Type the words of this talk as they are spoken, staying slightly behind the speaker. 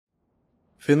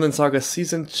Vinland Saga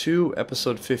Season 2,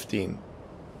 Episode 15.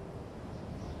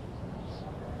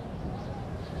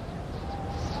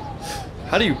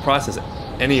 How do you process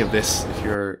any of this if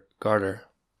you're Garter?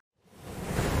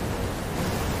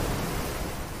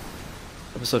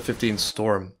 Episode 15,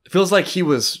 Storm. It feels like he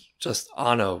was just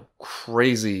on a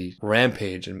crazy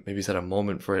rampage and maybe he's had a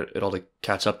moment for it all to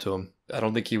catch up to him. I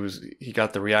don't think he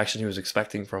got the reaction he was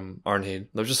expecting from Arnheid.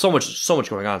 There's just so much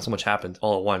going on, so much happened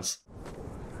all at once.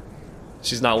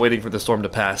 She's not waiting for the storm to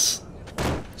pass.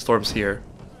 Storm's here.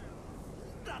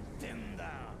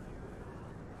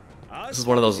 This is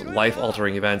one of those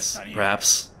life-altering events,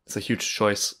 perhaps. It's a huge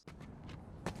choice.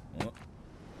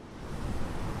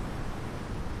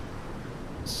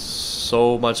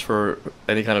 So much for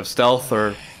any kind of stealth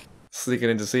or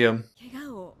sneaking in to see him.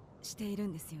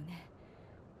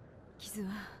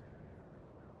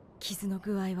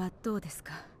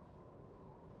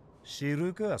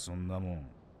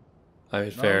 I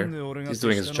mean, fair. He's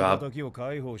doing his job.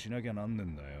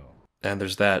 And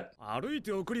there's that.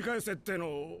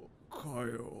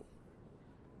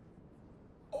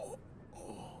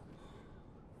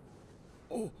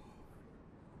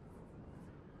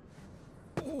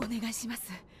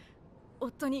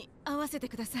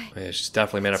 Yeah, she's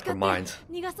definitely made up her mind.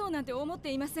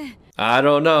 I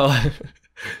don't know.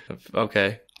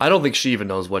 Okay. I don't think she even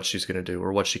knows what she's gonna do,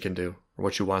 or what she can do, or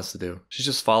what she wants to do. She's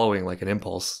just following like an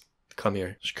impulse. Come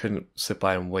here. She couldn't sit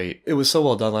by and wait. It was so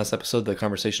well done last episode, the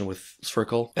conversation with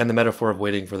Svirkle and the metaphor of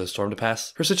waiting for the storm to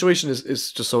pass. Her situation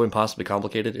is just so impossibly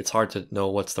complicated. It's hard to know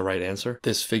what's the right answer.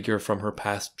 This figure from her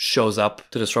past shows up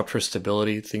to disrupt her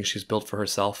stability, things she's built for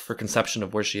herself, her conception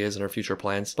of where she is and her future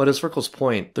plans. But as Svirkle's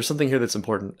point, there's something here that's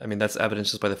important. I mean, that's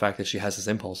evidenced just by the fact that she has this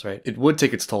impulse, right? It would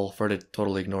take its toll for her to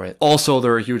totally ignore it. Also,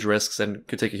 there are huge risks and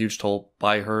could take a huge toll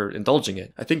by her indulging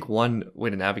it. I think one way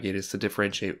to navigate is to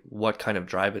differentiate what kind of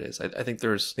drive it is. I think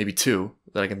there's maybe two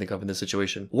that I can think of in this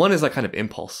situation. One is that kind of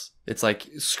impulse. It's like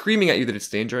screaming at you that it's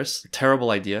dangerous, terrible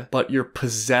idea, but you're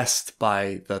possessed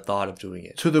by the thought of doing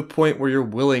it to the point where you're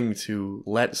willing to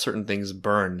let certain things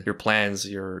burn, your plans,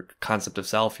 your concept of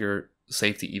self, your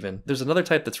safety even. There's another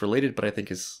type that's related, but I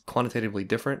think is quantitatively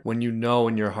different. When you know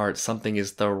in your heart something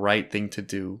is the right thing to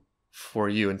do for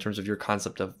you in terms of your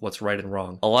concept of what's right and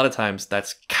wrong. A lot of times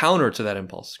that's counter to that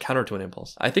impulse, counter to an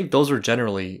impulse. I think those are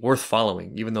generally worth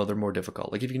following, even though they're more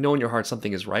difficult. Like if you know in your heart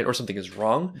something is right or something is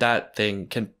wrong, that thing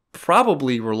can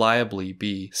probably reliably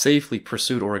be safely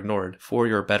pursued or ignored for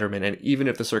your betterment. And even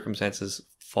if the circumstances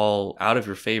fall out of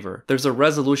your favor, there's a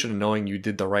resolution in knowing you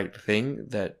did the right thing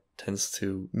that tends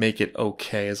to make it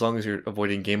okay, as long as you're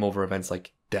avoiding game over events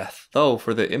like death. Though,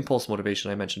 for the impulse motivation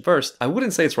I mentioned first, I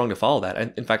wouldn't say it's wrong to follow that.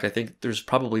 And in fact, I think there's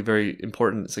probably very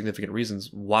important, significant reasons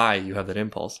why you have that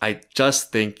impulse. I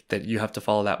just think that you have to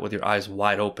follow that with your eyes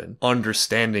wide open,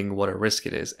 understanding what a risk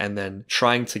it is, and then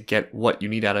trying to get what you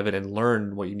need out of it and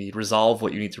learn what you need, resolve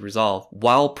what you need to resolve,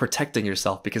 while protecting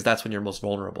yourself, because that's when you're most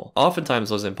vulnerable. Oftentimes,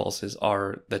 those impulses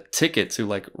are the ticket to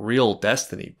like real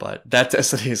destiny, but that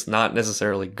destiny is not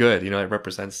necessarily good. You know, it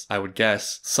represents, I would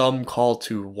guess, some call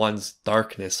to one's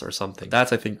darkness or something.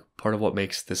 That's, I think, part of what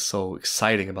makes this so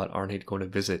exciting about Arnheid going to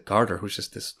visit Garter, who's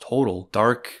just this total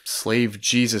dark slave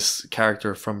Jesus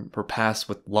character from her past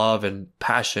with love and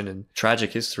passion and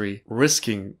tragic history,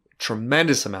 risking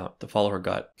tremendous amount to follow her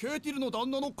gut. This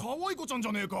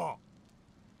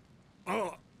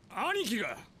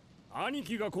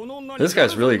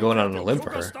guy's really going on a limb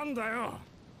for her.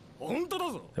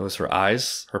 It was her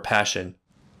eyes, her passion.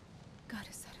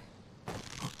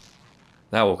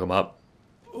 That woke him up.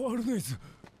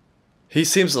 He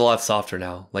seems a lot softer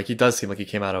now. Like, he does seem like he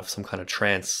came out of some kind of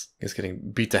trance. He's getting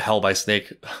beat to hell by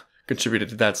Snake. Contributed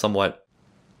to that somewhat.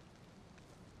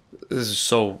 This is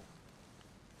so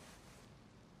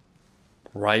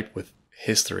ripe with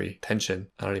history, tension.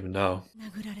 I don't even know.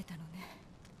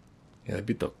 Yeah, they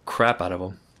beat the crap out of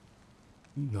him.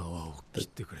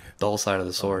 The dull side of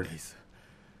the sword.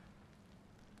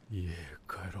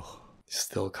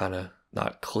 Still kind of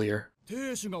not clear.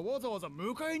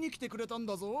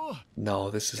 No,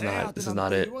 this is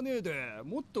not it.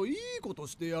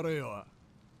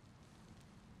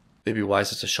 It'd be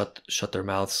wiser to shut their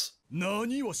mouths.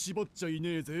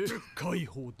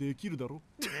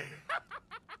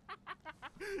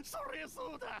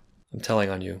 I'm telling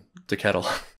on you, the kettle.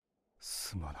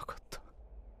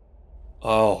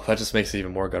 Oh, that just makes it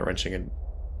even more gut-wrenching and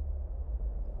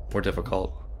more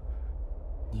difficult.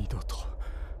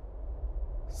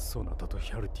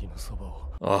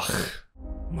 Ugh.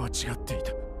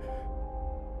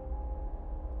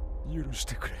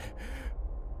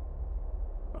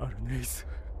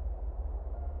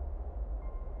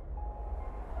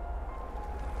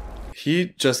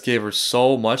 He just gave her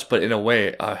so much, but in a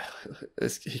way,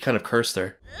 he kind of cursed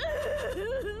her.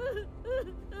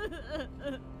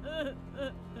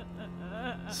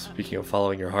 Speaking of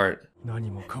following your heart. Here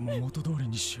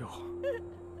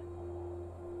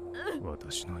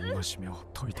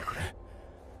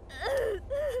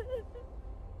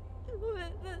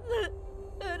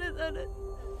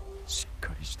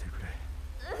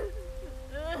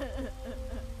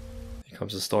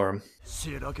comes the storm.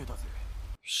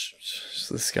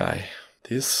 This guy.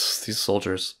 These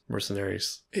soldiers,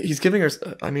 mercenaries. He's giving her...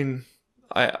 I mean,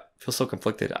 I feel so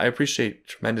conflicted. I appreciate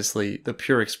tremendously the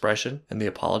pure expression and the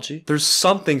apology. There's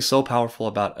something so powerful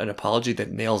about an apology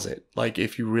that nails it. Like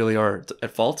if you really are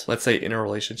at fault, let's say in a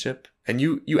relationship, and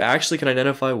you actually can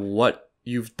identify what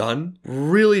you've done,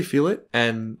 really feel it,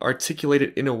 and articulate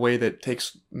it in a way that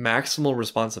takes maximal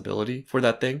responsibility for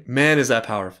that thing. Man, is that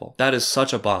powerful. That is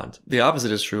such a bond. The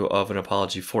opposite is true of an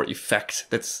apology for effect.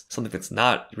 That's something that's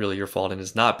not really your fault and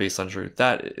is not based on truth.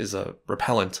 That is a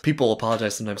repellent. People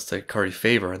apologize sometimes to curry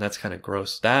favor, and that's kind of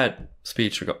gross. That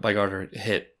speech by Gardner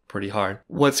hit pretty hard.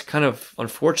 What's kind of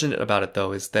unfortunate about it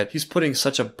though is that he's putting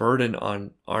such a burden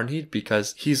on Arnheid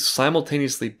because he's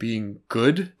simultaneously being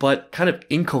good but kind of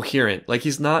incoherent. Like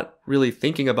he's not really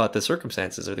thinking about the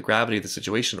circumstances or the gravity of the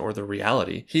situation or the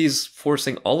reality. He's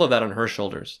forcing all of that on her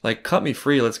shoulders. Like, cut me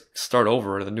free, let's start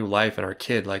over, the new life and our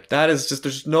kid. Like, that is just,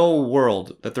 there's no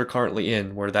world that they're currently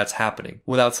in where that's happening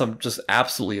without some just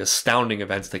absolutely astounding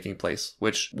events taking place.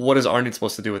 Which, what is Arnheid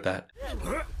supposed to do with that?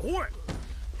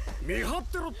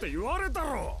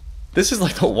 This is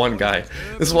like the one guy.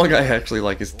 This one guy actually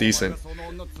like is decent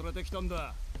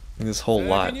in this whole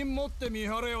lot.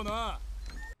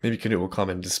 Maybe Canute will come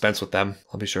and dispense with them.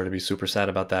 I'll be sure to be super sad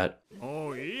about that.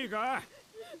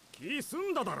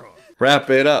 Wrap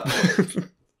it up.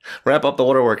 Wrap up the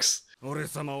waterworks.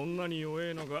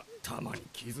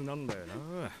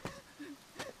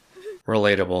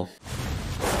 Relatable.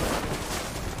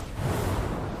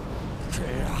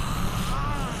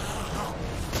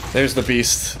 There's the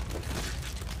beast.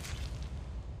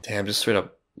 Damn, just straight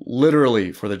up,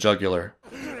 literally for the jugular.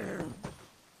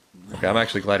 Okay, I'm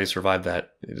actually glad he survived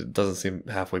that. It doesn't seem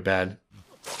halfway bad.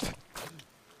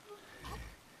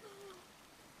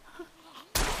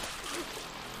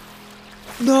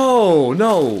 No,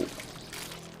 no.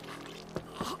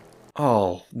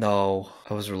 Oh, no.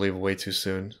 I was relieved way too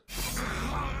soon.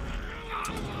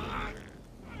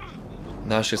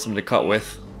 Now she has something to cut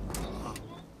with.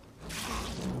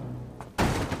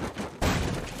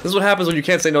 This is what happens when you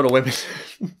can't say no to women.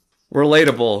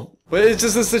 Relatable. But it's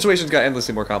just this situation's got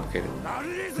endlessly more complicated.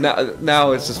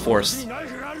 Now it's just forced.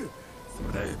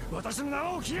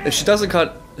 If she doesn't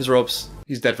cut his ropes,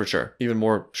 he's dead for sure. Even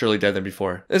more surely dead than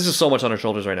before. There's just so much on her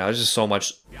shoulders right now. There's just so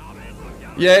much.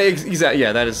 Yeah, exactly.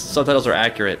 Yeah, that is. Subtitles are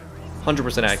accurate.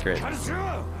 100% accurate.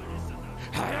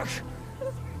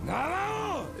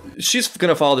 She's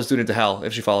gonna follow this dude into hell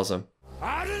if she follows him.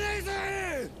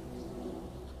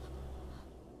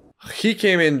 He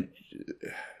came in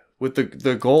with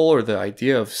the goal or the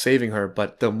idea of saving her,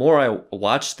 but the more I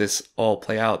watch this all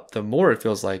play out, the more it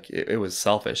feels like it was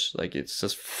selfish. Like it's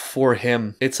just for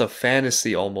him. It's a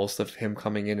fantasy almost of him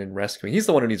coming in and rescuing. He's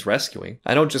the one who needs rescuing.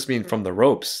 I don't just mean from the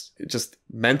ropes, just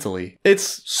mentally.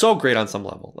 It's so great on some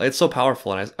level. It's so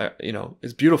powerful and I you know,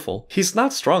 it's beautiful. He's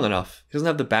not strong enough. He doesn't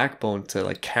have the backbone to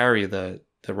like carry the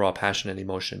raw passion and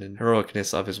emotion and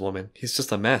heroicness of his woman. He's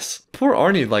just a mess. Poor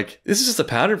Arnheid, like, this is just a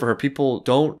pattern for her. People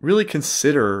don't really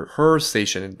consider her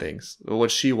station in things,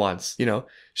 what she wants. You know,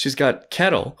 she's got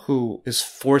Kettle, who is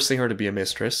forcing her to be a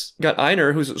mistress. Got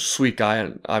Einar, who's a sweet guy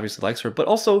and obviously likes her, but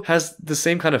also has the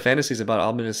same kind of fantasies about,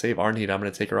 I'm going to save Arnheid, I'm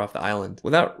going to take her off the island,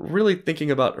 without really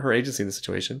thinking about her agency in the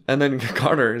situation. And then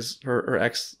Garner, her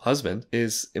ex-husband,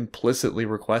 is implicitly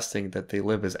requesting that they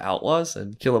live as outlaws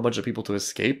and kill a bunch of people to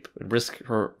escape and risk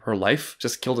her life.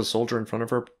 Just killed a soldier in front of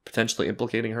her, potentially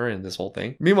implicating her in this whole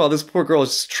thing. Meanwhile, this poor girl is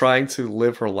just trying to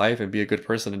live her life and be a good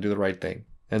person and do the right thing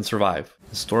and survive.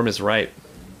 The storm is right.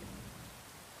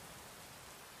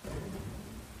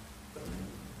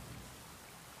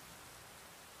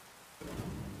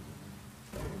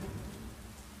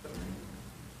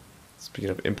 Speaking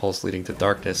of impulse leading to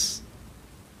darkness,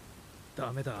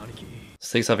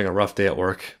 Steak's having a rough day at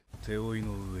work.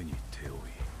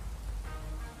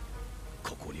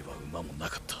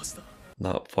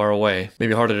 Not far away.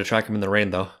 Maybe harder to track him in the rain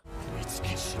though.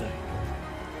 He's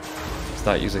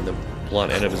not using the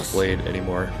blunt end of his blade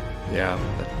anymore. Yeah,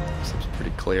 that seems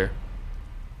pretty clear.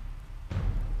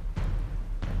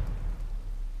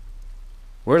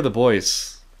 Where are the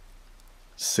boys?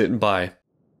 Sitting by.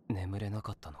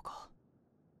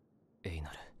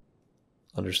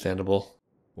 Understandable.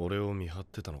 俺を見張っ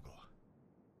てたのか。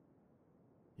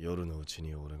夜のうち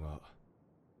に俺が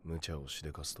無茶をし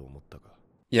でかすと思ったか。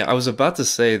Yeah, I was about to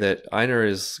say that Einar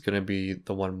is going to be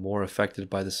the one more affected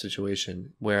by the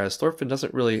situation, whereas Thorfinn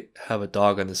doesn't really have a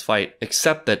dog in this fight,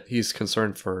 except that he's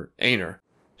concerned for Einar.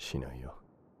 しないよ。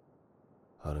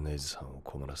アルネイズさんを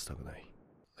困らせたくない。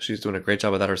She's doing a great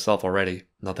job of that herself already,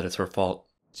 not that it's her fault.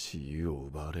 自由を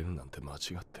奪われるなんて間違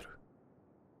ってる。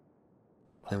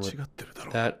間 And 違 with ってるだろ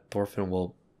う。 that, Thorfinn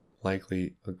will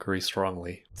likely agree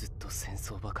strongly. ずっと戦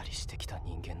争ばかりしてきた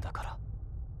人間だから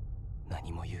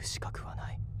何も言う資格は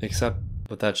ない。 Except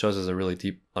what that shows is a really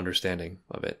deep understanding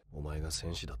of it. お前が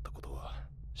戦士だったことは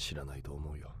知らないと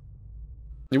思うよ。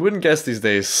 You wouldn't guess these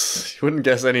days. You wouldn't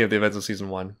guess any of the events of season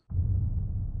 1.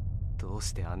 どう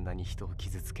してあんなに人を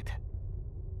傷つけて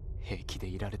平気で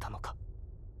いられたのか。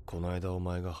この間お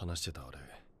前が話してたあれ、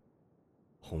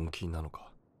本気なの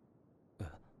か。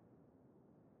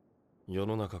世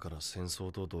の中から戦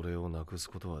争と奴隷をなくす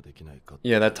ことはできないか。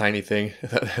 Yeah, that tiny thing.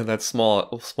 that small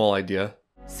idea.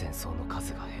 戦争の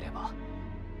数が減れば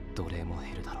奴隷も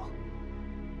減るだろう。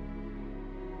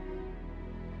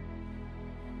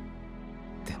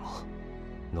でも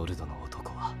ノルドの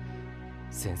男は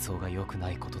戦争が良くな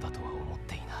いことだとは思っ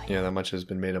ていない。 Yeah, that much has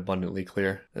been made abundantly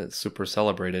clear. It's super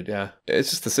celebrated, yeah. It's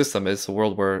just the system. It's a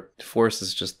world where force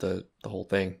is just the whole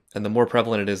thing. And the more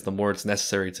prevalent it is, the more it's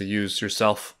necessary to use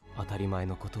yourself. 当たり前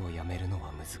のことをやめるの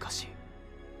は難しい。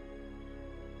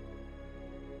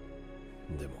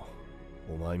でも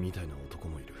お前みたいな男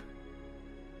もいる。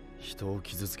人を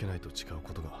傷つけないと誓う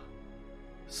ことが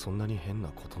そんなに変な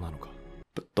ことなのか。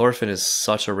 But Thorfinn is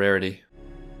such a rarity.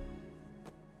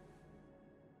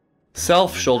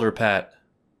 Self shoulder pat.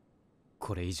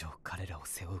 これ以上彼らを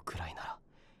背負うくらいなら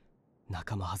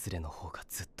仲間外れの方が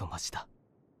ずっとマシだ。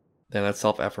 Yeah, that's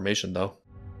self-affirmation, though.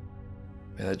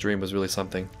 Man, that dream was really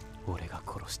something. 俺が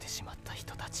殺してしまった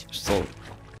人たち。 Still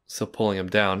pulling him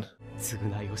down.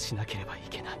 償いをしなければい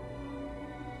けない。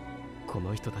こ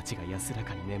の人たちが安ら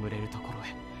かに眠れるところ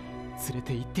へ連れ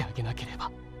て行ってあげなければ。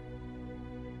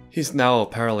 He's now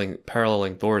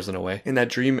paralleling Thor's in a way. In that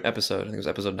dream episode, I think it was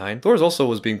episode 9, Thor's also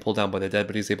was being pulled down by the dead,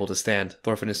 but he's able to stand.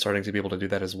 Thorfinn is starting to be able to do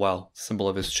that as well. Symbol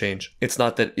of his change. It's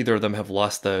not that either of them have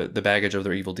lost the baggage of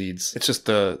their evil deeds. It's just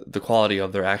the quality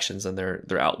of their actions and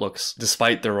their outlooks,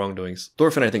 despite their wrongdoings.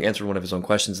 Thorfinn, I think, answered one of his own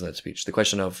questions in that speech. The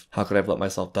question of, how could I have let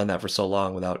myself done that for so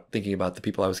long without thinking about the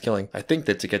people I was killing? I think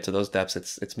that to get to those depths,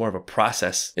 it's more of a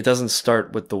process. It doesn't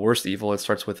start with the worst evil. It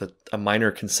starts with a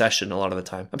minor concession a lot of the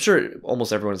time. I'm sure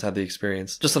almost everyone has had the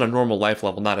experience, just on a normal life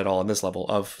level, not at all on this level,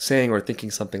 of saying or thinking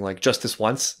something like, just this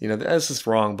once, you know, this is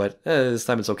wrong, but this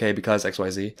time it's okay because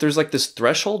XYZ. There's like this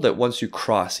threshold that once you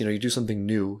cross, you know, you do something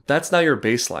new, that's now your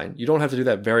baseline. You don't have to do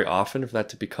that very often for that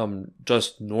to become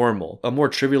just normal. A more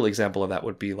trivial example of that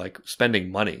would be like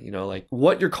spending money, you know, like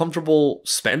what you're comfortable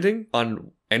spending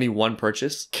on any one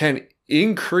purchase can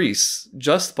increase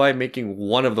just by making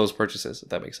one of those purchases, if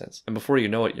that makes sense. And before you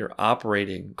know it, you're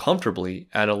operating comfortably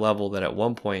at a level that at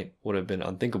one point would have been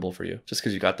unthinkable for you, just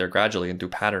because you got there gradually and through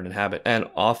pattern and habit. And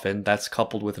often that's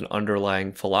coupled with an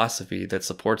underlying philosophy that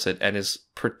supports it and is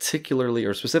particularly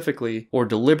or specifically or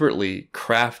deliberately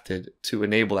crafted to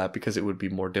enable that, because it would be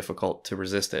more difficult to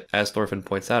resist it. As Thorfinn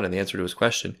points out in the answer to his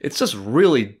question, it's just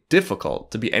really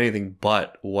difficult to be anything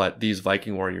but what these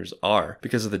Viking warriors are,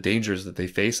 because of the dangers that they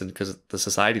face and because of the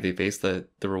society they face, the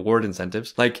reward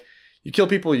incentives. Like, you kill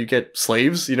people, you get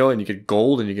slaves, you know, and you get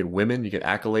gold and you get women, you get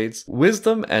accolades.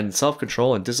 Wisdom and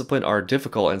self-control and discipline are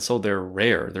difficult, and so they're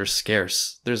rare, they're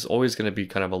scarce. There's always going to be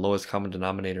kind of a lowest common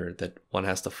denominator that one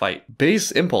has to fight.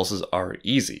 Base impulses are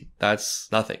easy.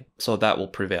 That's nothing. So that will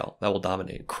prevail. That will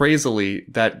dominate. Crazily,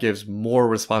 that gives more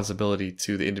responsibility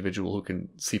to the individual who can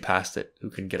see past it,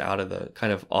 who can get out of the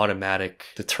kind of automatic,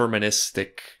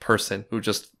 deterministic person who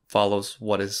just follows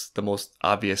what is the most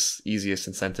obvious, easiest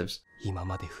incentives. 今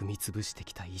まで踏み潰して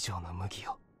きた以上の麦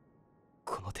を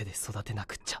この手で育てな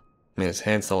くっちゃ。 I mean, his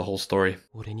hands tell a whole story.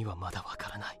 俺にはまだわか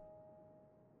らない。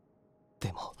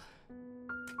でも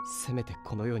せめて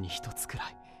この世に一つくら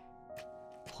い、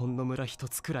ほんの村一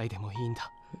つくらいでもいいんだ。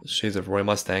 Shades of Roy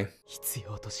Mustang. 必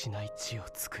要としない地を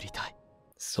作りたい。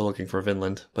 Still looking for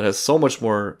Vinland, but has so much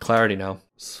more clarity now.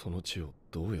 その地を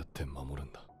どうやって守る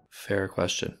んだ。 Fair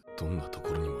question. どんなと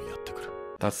ころにもやってくる。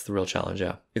 That's the real challenge,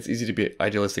 yeah. It's easy to be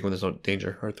idealistic when there's no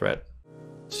danger or threat.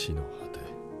 地の果て、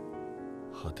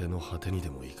果ての果てにで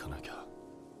も行かなきゃ。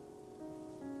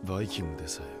バイキングで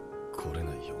さえ来れ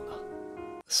ないような。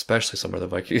 Especially somewhere the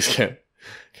Vikings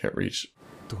can't reach.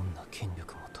 どんな権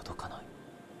力も届かない。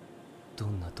ど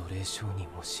んな奴隷商人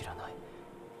も知らない。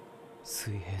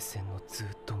水平線のずっ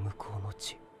と向こうの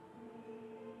地。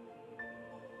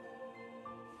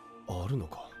あるの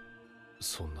か、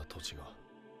そんな土地が。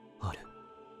ある。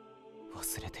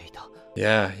忘れていた。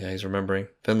 Yeah, he's remembering.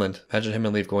 Finland. Imagine him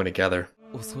and Leaf going together.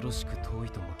 恐ろしく遠い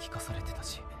とも聞かされてた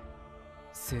し、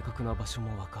正確な場所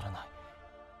もわからな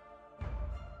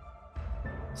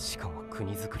い。しかも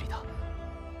国づくりだ。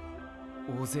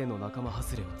大勢の仲間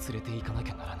外れを連れて行かな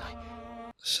きゃならない。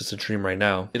 It's just a dream right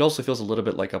now. It also feels a little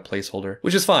bit like a placeholder,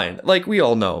 which is fine. Like, we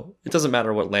all know. It doesn't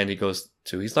matter what land he goes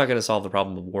to. He's not going to solve the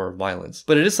problem of war or violence.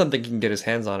 But it is something he can get his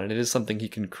hands on, and it is something he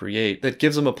can create that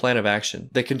gives him a plan of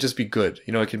action that can just be good.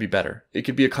 You know, it can be better. It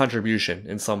could be a contribution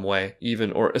in some way,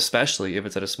 even, or especially if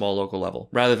it's at a small local level.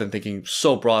 Rather than thinking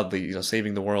so broadly, you know,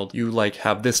 saving the world, you like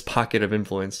have this pocket of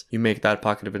influence. You make that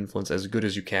pocket of influence as good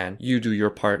as you can. You do your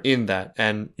part in that,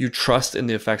 and you trust in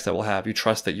the effects that will have. You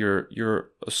trust that you're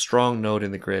a strong node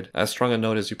in the grid, as strong a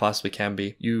node as you possibly can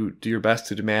be. You do your best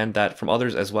to demand that from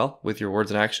others as well with your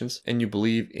words and actions, and you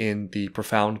believe in the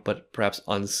profound but perhaps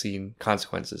unseen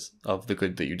consequences of the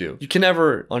good that you do. You can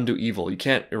never undo evil. You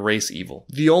can't erase evil.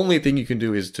 The only thing you can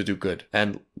do is to do good,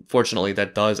 and fortunately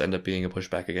that does end up being a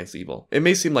pushback against evil. It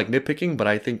may seem like nitpicking, but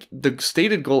I think the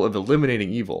stated goal of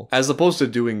eliminating evil, as opposed to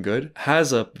doing good,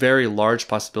 has a very large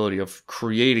possibility of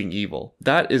creating evil.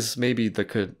 That is maybe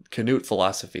the Canute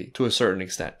philosophy to a certain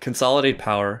extent. Consolidate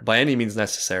power by any means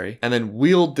necessary, and then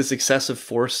wield this excessive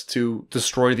force to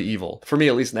destroy the evil. For me,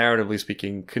 at least narratively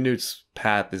speaking, Canute's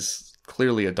path is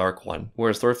clearly a dark one,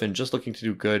 whereas Thorfinn just looking to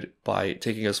do good by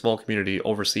taking a small community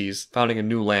overseas, founding a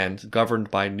new land, governed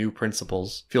by new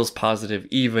principles, feels positive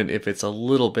even if it's a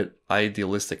little bit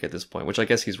idealistic at this point, which I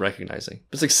guess he's recognizing.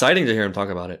 It's exciting to hear him talk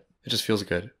about it. It just feels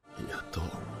good. やっと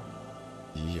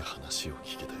いい話を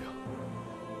聞けたよ。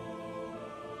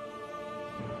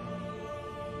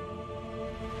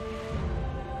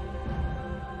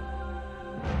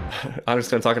I'm just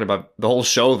kind of talking about the whole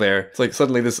show there. It's like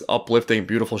suddenly this uplifting,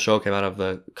 beautiful show came out of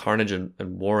the carnage and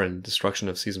war and destruction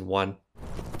of season 1.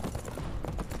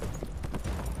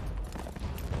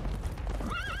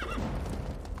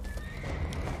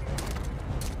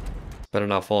 Better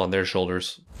not fall on their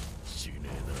shoulders.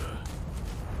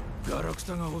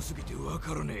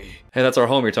 Hey, that's our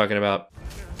home you're talking about.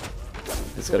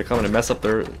 It's gonna come in and mess up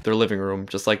their living room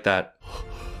just like that.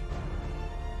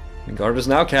 And Garda's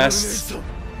an outcast.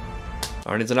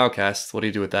 Arnid's an outcast. What do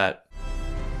you do with that?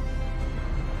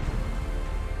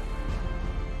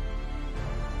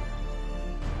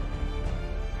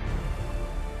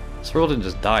 Swirl didn't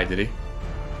just die, did he?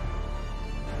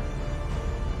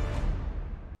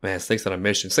 Man, Snake's on a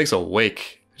mission. Snake's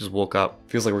awake. He just woke up.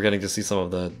 Feels like we're getting to see some of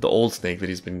the old Snake that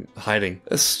he's been hiding.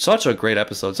 It's such a great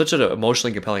episode. Such an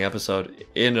emotionally compelling episode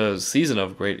in a season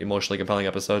of great emotionally compelling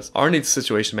episodes. Arnid's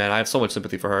situation, man, I have so much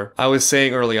sympathy for her. I was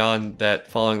saying early on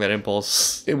that following that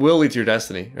impulse, it will lead to your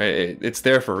destiny, right? It's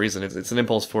there for a reason. It's an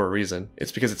impulse for a reason.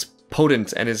 It's because it's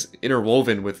potent and is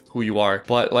interwoven with who you are.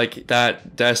 But like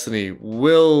that destiny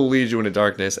will lead you into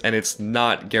darkness, and it's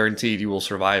not guaranteed you will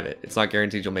survive it. It's not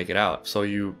guaranteed you'll make it out. So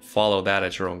you follow that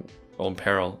at your own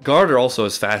peril. Garder also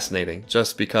is fascinating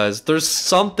just because there's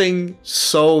something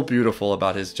so beautiful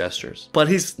about his gestures, but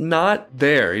he's not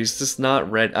there. He's just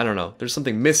not red. I don't know. There's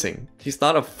something missing. He's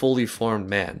not a fully formed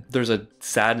man. There's a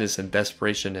sadness and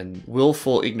desperation and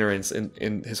willful ignorance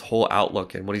in his whole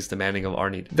outlook and what he's demanding of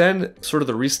Arnid. Then sort of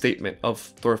the restatement of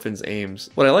Thorfinn's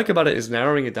aims. What I like about it is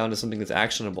narrowing it down to something that's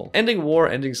actionable. Ending war,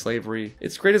 ending slavery.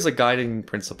 It's great as a guiding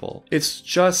principle. It's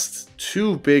just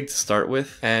too big to start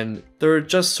with, and there are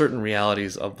just certain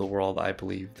realities of the world, I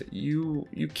believe, that you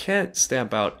can't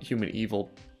stamp out human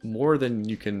evil more than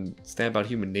you can stamp out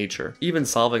human nature. Even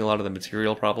solving a lot of the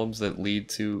material problems that lead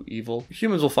to evil,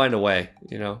 humans will find a way,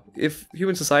 you know? If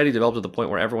human society developed to the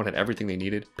point where everyone had everything they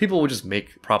needed, people would just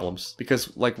make problems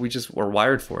because like we just were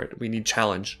wired for it. We need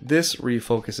challenge. This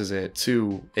refocuses it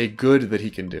to a good that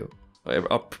he can do.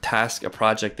 A task, a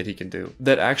project that he can do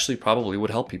that actually probably would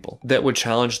help people, that would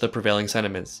challenge the prevailing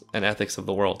sentiments and ethics of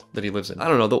the world that he lives in. I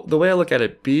don't know, the way I look at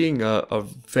it, being a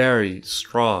very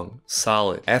strong,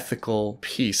 solid, ethical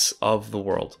piece of the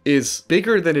world is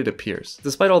bigger than it appears.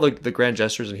 Despite all the grand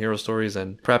gestures and hero stories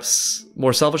and perhaps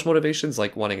more selfish motivations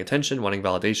like wanting attention, wanting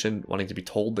validation, wanting to be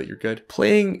told that you're good,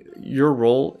 playing your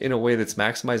role in a way that's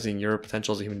maximizing your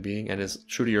potential as a human being and is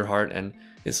true to your heart and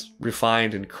is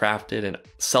refined and crafted and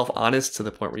self-honest to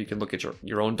the point where you can look at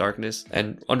your own darkness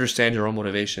and understand your own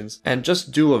motivations and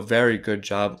just do a very good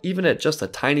job, even at just a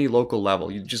tiny local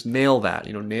level. You just nail that,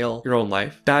 you know, nail your own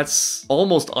life. That's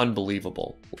almost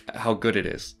unbelievable how good it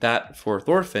is. That for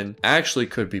Thorfinn actually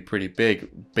could be pretty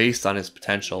big based on his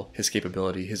potential, his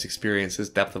capability, his experience, his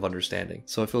depth of understanding.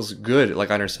 So it feels good. Like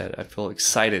Einar said, I feel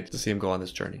excited to see him go on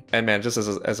this journey. And man, just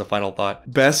as a final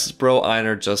thought, best bro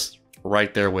Einar just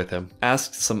right there with him.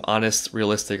 Asks some honest,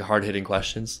 realistic, hard-hitting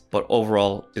questions, but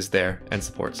overall is there and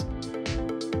supports.